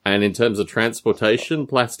and in terms of transportation,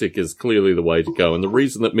 plastic is clearly the way to go. And the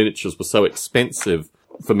reason that miniatures were so expensive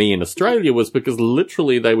for me in Australia was because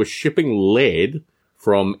literally they were shipping lead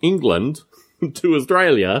from England to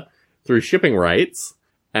Australia through shipping rates,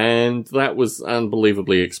 and that was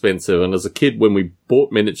unbelievably expensive. And as a kid, when we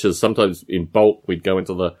bought miniatures, sometimes in bulk, we'd go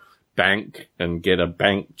into the bank and get a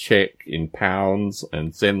bank check in pounds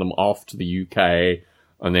and send them off to the UK,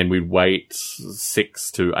 and then we'd wait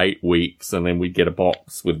 6 to 8 weeks, and then we'd get a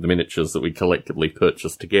box with the miniatures that we collectively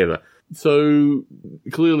purchased together. So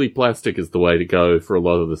clearly plastic is the way to go for a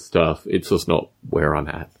lot of this stuff. It's just not where I'm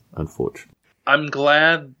at, unfortunately. I'm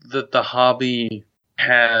glad that the hobby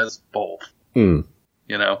has both. I'm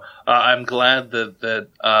glad that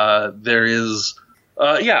there is.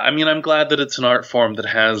 I'm glad that it's an art form that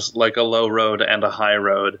has like a low road and a high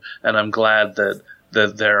road, and I'm glad that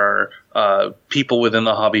there are people within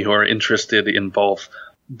the hobby who are interested in both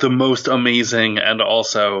the most amazing and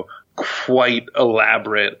also quite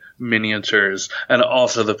elaborate miniatures, and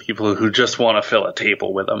also the people who just want to fill a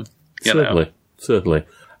table with them. Certainly.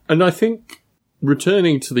 And I think,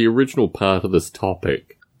 returning to the original part of this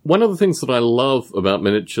topic, one of the things that I love about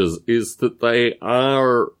miniatures is that they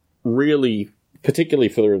are really, particularly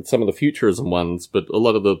for some of the Futurism ones, but a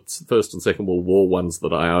lot of the First and Second World War ones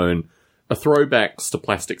that I own, are throwbacks to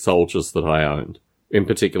plastic soldiers that I owned. In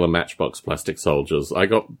particular, Matchbox plastic soldiers. I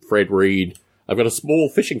got Fred Reed. I've got a small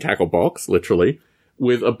fishing tackle box, literally,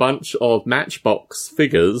 with a bunch of Matchbox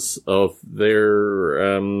figures of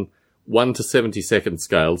their 1 to 72nd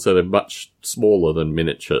scale, so they're much smaller than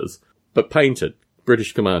miniatures, but painted.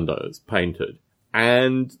 British Commandos, painted.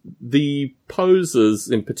 And the poses,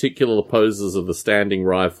 in particular the poses of the standing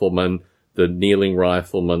rifleman, the kneeling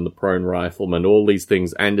rifleman, the prone rifleman, all these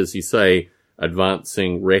things, and as you say,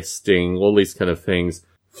 advancing, resting, all these kind of things,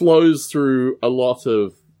 flows through a lot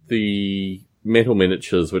of the metal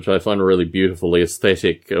miniatures, which I find really beautiful, the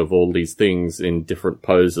aesthetic of all these things in different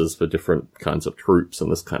poses for different kinds of troops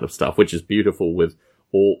and this kind of stuff, which is beautiful with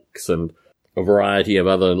orcs and a variety of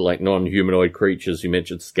other, like, non-humanoid creatures. You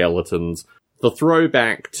mentioned skeletons. The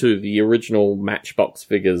throwback to the original Matchbox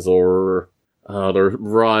figures, or there are a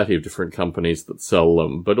variety of different companies that sell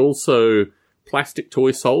them, but also plastic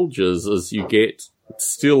toy soldiers, as you get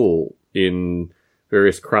still in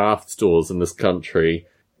various craft stores in this country.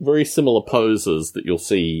 Very similar poses that you'll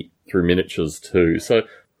see through miniatures too. So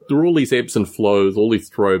there are all these ebbs and flows, all these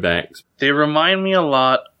throwbacks. They remind me a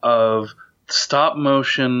lot of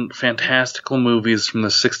stop-motion fantastical movies from the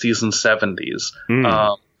 60s and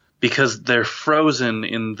 70s. Because they're frozen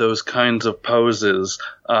in those kinds of poses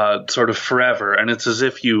sort of forever. And it's as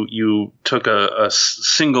if you took a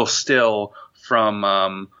single still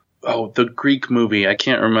from, the Greek movie. I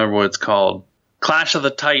can't remember what it's called. Clash of the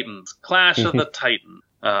Titans. Clash of the Titans.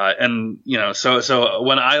 And, you know, so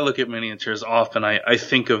when I look at miniatures, often I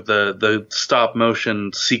think of the stop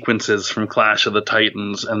motion sequences from Clash of the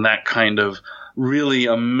Titans and that kind of really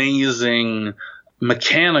amazing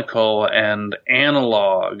mechanical and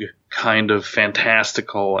analog kind of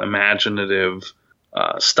fantastical, imaginative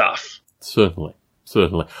stuff. Certainly.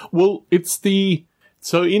 Well,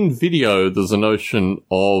 so in video, there's a notion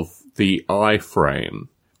of the iframe,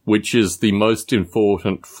 which is the most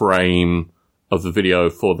important frame of the video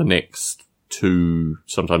for the next 2,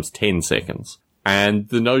 sometimes 10 seconds. And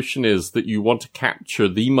the notion is that you want to capture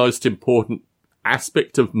the most important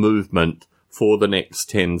aspect of movement for the next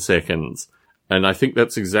 10 seconds. And I think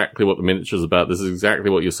that's exactly what the miniature is about. This is exactly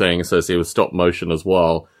what you're saying associated with stop motion as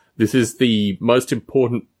well. This is the most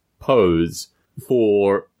important pose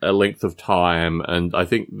for a length of time. And I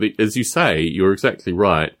think, as you say, you're exactly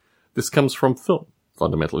right. This comes from film,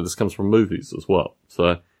 fundamentally. This comes from movies as well.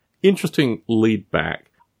 So, interesting lead back.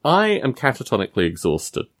 I am catatonically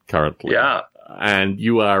exhausted currently. Yeah. And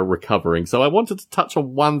you are recovering. So I wanted to touch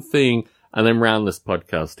on one thing and then round this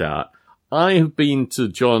podcast out. I have been to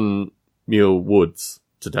John Muir Woods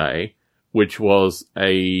today, which was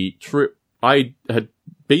a trip. I had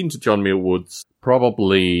been to John Muir Woods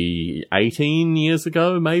probably 18 years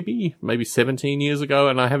ago, maybe 17 years ago,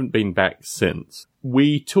 and I haven't been back since.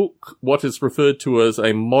 We took what is referred to as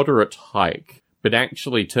a moderate hike, but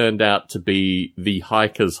actually turned out to be the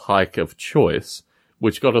hiker's hike of choice,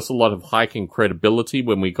 which got us a lot of hiking credibility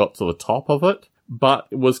when we got to the top of it, but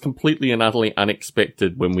it was completely and utterly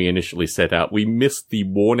unexpected when we initially set out. We missed the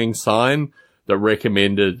warning sign that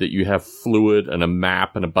recommended that you have fluid and a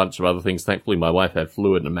map and a bunch of other things. Thankfully, my wife had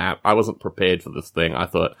fluid and a map. I wasn't prepared for this thing. I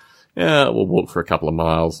thought, yeah, we'll walk for a couple of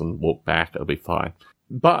miles and walk back. It'll be fine.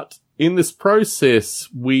 But in this process,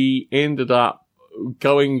 we ended up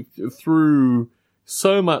going through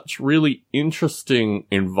so much really interesting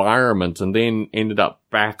environment and then ended up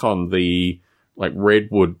back on the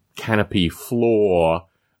redwood canopy floor.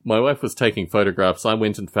 My wife was taking photographs. I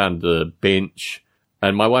went and found a bench,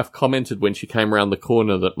 and my wife commented when she came around the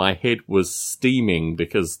corner that my head was steaming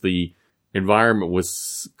because the environment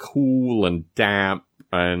was cool and damp,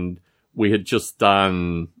 and we had just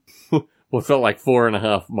done what felt like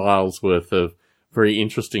 4.5 miles worth of very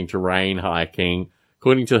interesting terrain hiking.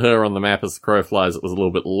 According to her on the map as the crow flies, it was a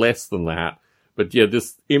little bit less than that. But yeah,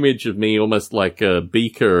 this image of me almost like a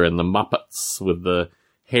Beaker and the Muppets with the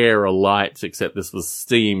hair alight, except this was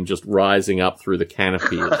steam just rising up through the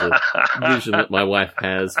canopy is a vision that my wife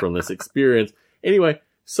has from this experience. Anyway,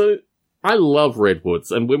 so I love redwoods.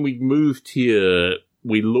 And when we moved here,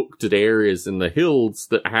 we looked at areas in the hills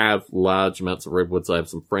that have large amounts of redwoods. I have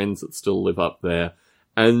some friends that still live up there.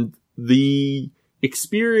 And the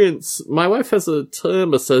experience, my wife has a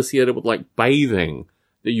term associated with bathing,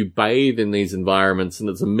 that you bathe in these environments and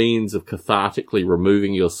it's a means of cathartically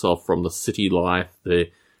removing yourself from the city life,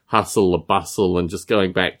 the hustle, the bustle, and just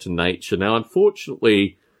going back to nature. Now,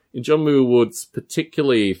 unfortunately, in John Muir Woods,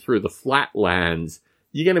 particularly through the flatlands,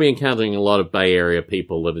 you're going to be encountering a lot of Bay Area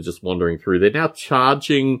people that are just wandering through. They're now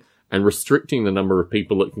charging and restricting the number of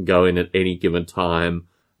people that can go in at any given time.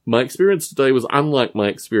 My experience today was unlike my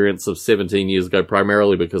experience of 17 years ago,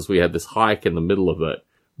 primarily because we had this hike in the middle of it.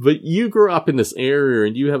 But you grew up in this area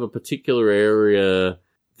and you have a particular area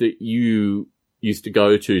that you used to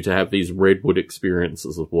go to have these redwood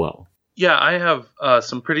experiences as well. Yeah, I have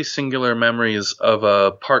some pretty singular memories of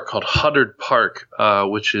a park called Huddard Park,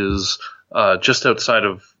 which is just outside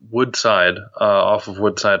of Woodside, off of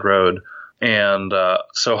Woodside Road. And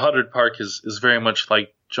so Huddard Park is very much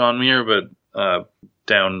like John Muir, but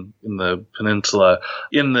down in the peninsula,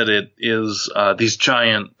 in that it is these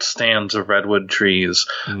giant stands of redwood trees.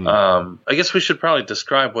 I guess we should probably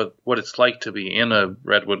describe what it's like to be in a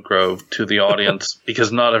redwood grove to the audience,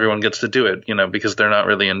 because not everyone gets to do it, because they're not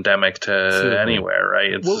really endemic to anywhere,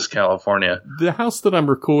 right? It's just California. The house that I'm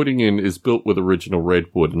recording in is built with original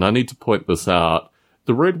redwood, and I need to point this out.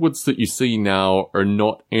 The redwoods that you see now are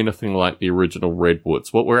not anything like the original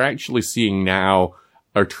redwoods. What we're actually seeing now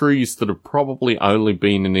are trees that have probably only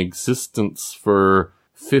been in existence for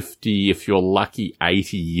 50, if you're lucky,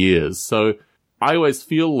 80 years. So I always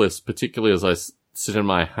feel this, particularly as I sit in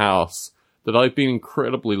my house, that I've been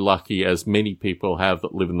incredibly lucky, as many people have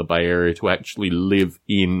that live in the Bay Area, to actually live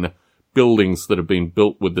in buildings that have been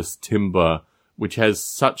built with this timber, which has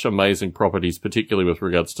such amazing properties, particularly with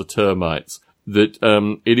regards to termites, that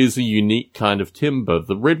it is a unique kind of timber.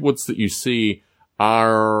 The redwoods that you see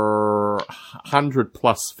are 100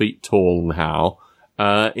 plus feet tall now.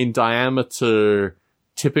 In diameter,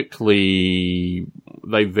 typically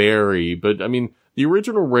they vary, but I mean, the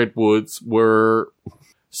original redwoods were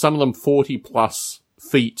some of them 40 plus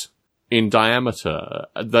feet in diameter.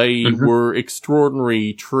 They were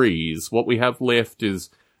extraordinary trees. What we have left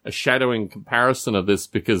is a shadowing comparison of this,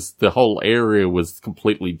 because the whole area was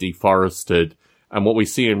completely deforested. And what we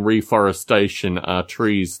see in reforestation are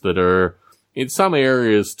trees that are, in some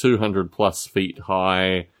areas, 200 plus feet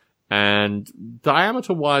high, and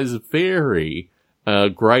diameter-wise vary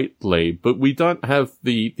greatly. But we don't have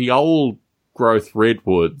the old growth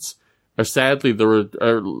redwoods. Sadly, there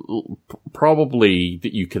are probably,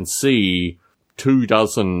 that you can see,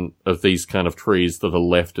 24 of these kind of trees that are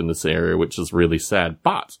left in this area, which is really sad.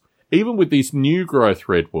 But even with these new growth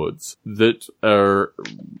redwoods that are,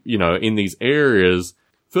 in these areas,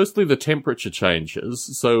 firstly, the temperature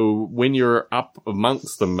changes. So when you're up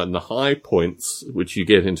amongst them and the high points, which you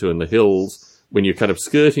get into in the hills, when you're kind of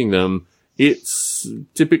skirting them, it's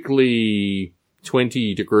typically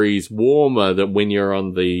 20 degrees warmer than when you're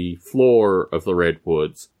on the floor of the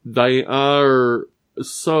redwoods. They are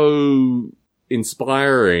so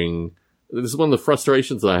inspiring. This is one of the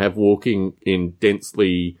frustrations I have walking in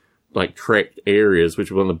densely trekked areas, which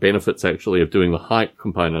is one of the benefits actually of doing the hike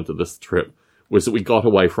component of this trip, was that we got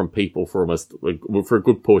away from people for a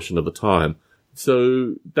good portion of the time.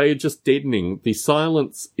 So they are just deadening. The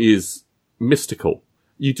silence is mystical.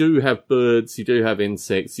 You do have birds, you do have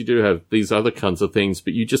insects, you do have these other kinds of things,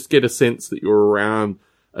 but you just get a sense that you're around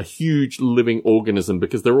a huge living organism,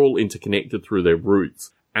 because they're all interconnected through their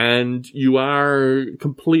roots. And you are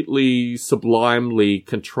completely sublimely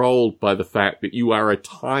controlled by the fact that you are a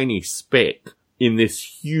tiny speck in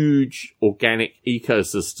this huge organic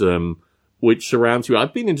ecosystem which surrounds you.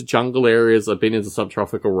 I've been into jungle areas, I've been into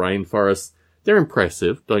subtropical rainforests. They're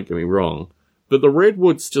impressive, don't get me wrong. But the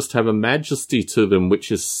redwoods just have a majesty to them which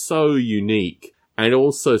is so unique and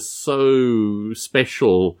also so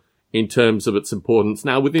special in terms of its importance.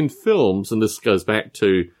 Now, within films, and this goes back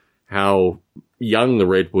to how young the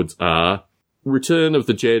redwoods are, Return of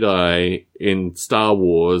the Jedi in Star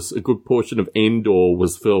Wars, a good portion of Endor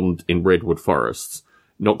was filmed in redwood forests.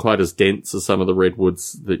 Not quite as dense as some of the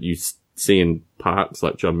redwoods that you see in parks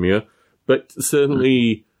like John Muir, but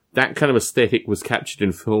certainly that kind of aesthetic was captured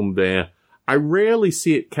in film there. I rarely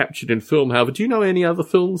see it captured in film, however. Do you know any other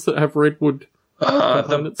films that have redwood?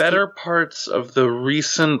 The better parts of the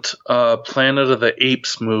recent Planet of the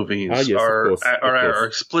Apes movies are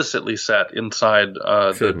explicitly set inside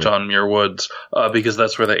the John Muir Woods, because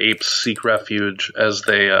that's where the apes seek refuge as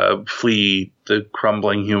they flee the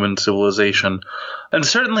crumbling human civilization. And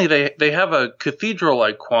certainly they have a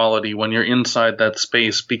cathedral-like quality when you're inside that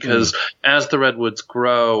space, because as the redwoods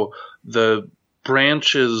grow, the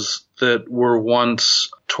branches that were once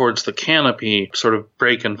towards the canopy sort of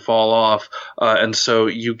break and fall off. And so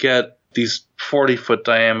you get these 40-foot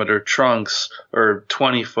diameter trunks, or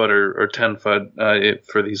 20-foot or 10-foot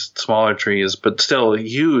for these smaller trees, but still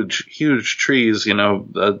huge, huge trees,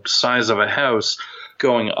 the size of a house,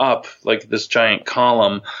 going up like this giant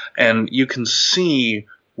column. And you can see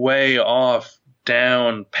way off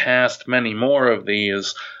down past many more of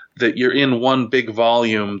these that you're in one big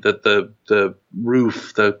volume, that the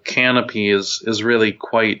roof, the canopy is really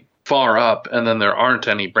quite far up, and then there aren't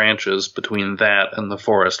any branches between that and the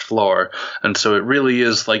forest floor. And so it really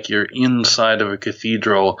is like you're inside of a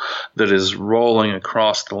cathedral that is rolling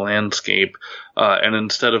across the landscape. And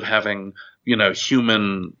instead of having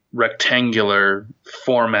human rectangular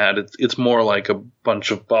format. It's more like a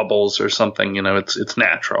bunch of bubbles or something, it's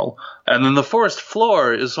natural. And then the forest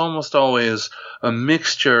floor is almost always a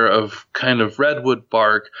mixture of kind of redwood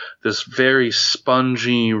bark, this very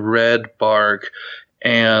spongy red bark,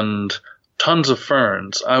 and tons of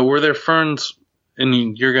ferns. Were there ferns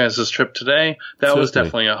in your guys' trip today? That Certainly. was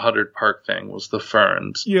definitely a Huddard Park thing, was the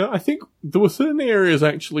ferns. Yeah, I think there were certain areas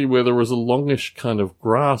actually where there was a longish kind of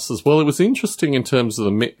grass as well. It was interesting in terms of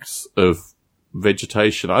the mix of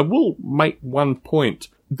vegetation. I will make one point.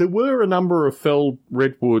 There were a number of felled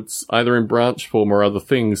redwoods, either in branch form or other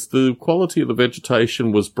things. The quality of the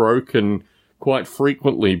vegetation was broken quite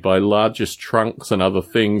frequently by largest trunks and other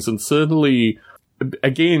things, and certainly,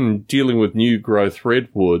 again, dealing with new growth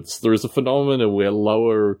redwoods, there is a phenomenon where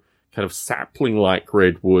lower kind of sapling-like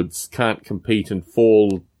redwoods can't compete and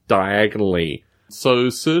fall diagonally. So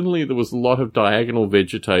certainly there was a lot of diagonal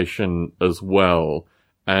vegetation as well,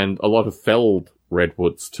 and a lot of felled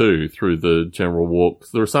redwoods too through the general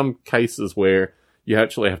walks. There are some cases where you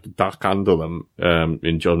actually have to duck under them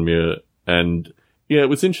in John Muir, and yeah, it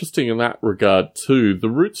was interesting in that regard too. The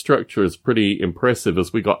root structure is pretty impressive.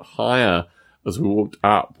 As we got higher, as we walked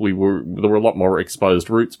up, there were a lot more exposed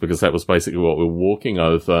roots because that was basically what we were walking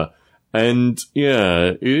over. And yeah,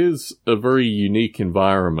 it is a very unique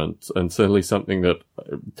environment, and certainly something that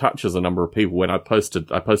touches a number of people. When I posted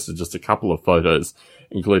just a couple of photos,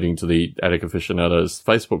 including to the Attic Aficionados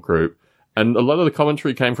Facebook group, and a lot of the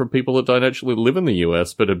commentary came from people that don't actually live in the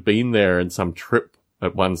US, but had been there in some trip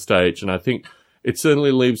at one stage. And I think it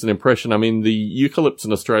certainly leaves an impression. I mean, the eucalypts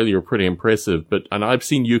in Australia are pretty impressive, and I've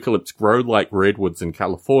seen eucalypts grow like redwoods in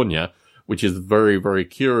California, which is very, very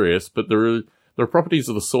curious, but there are properties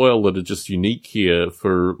of the soil that are just unique here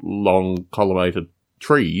for long collimated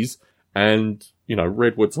trees, and,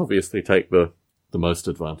 redwoods obviously take the most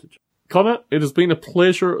advantage. Connor, it has been a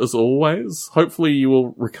pleasure as always. Hopefully you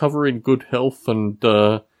will recover in good health and,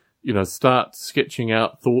 start sketching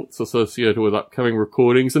out thoughts associated with upcoming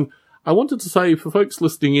recordings. And I wanted to say, for folks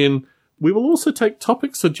listening in, we will also take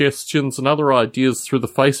topic suggestions and other ideas through the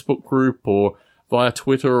Facebook group or via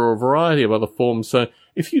Twitter or a variety of other forms. So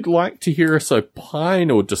if you'd like to hear us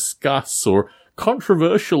opine or discuss or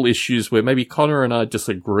controversial issues where maybe Connor and I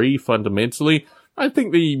disagree fundamentally, I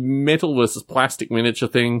think the metal versus plastic miniature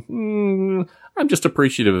thing, I'm just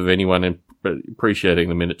appreciative of anyone appreciating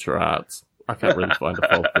the miniature arts. I can't really find a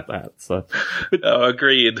fault with that. So,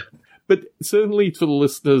 agreed. But certainly to the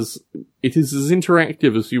listeners, it is as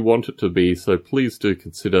interactive as you want it to be, so please do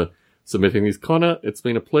consider submitting these. Connor, it's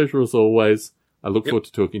been a pleasure as always. I look forward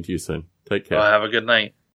to talking to you soon. Take care. Well, have a good night.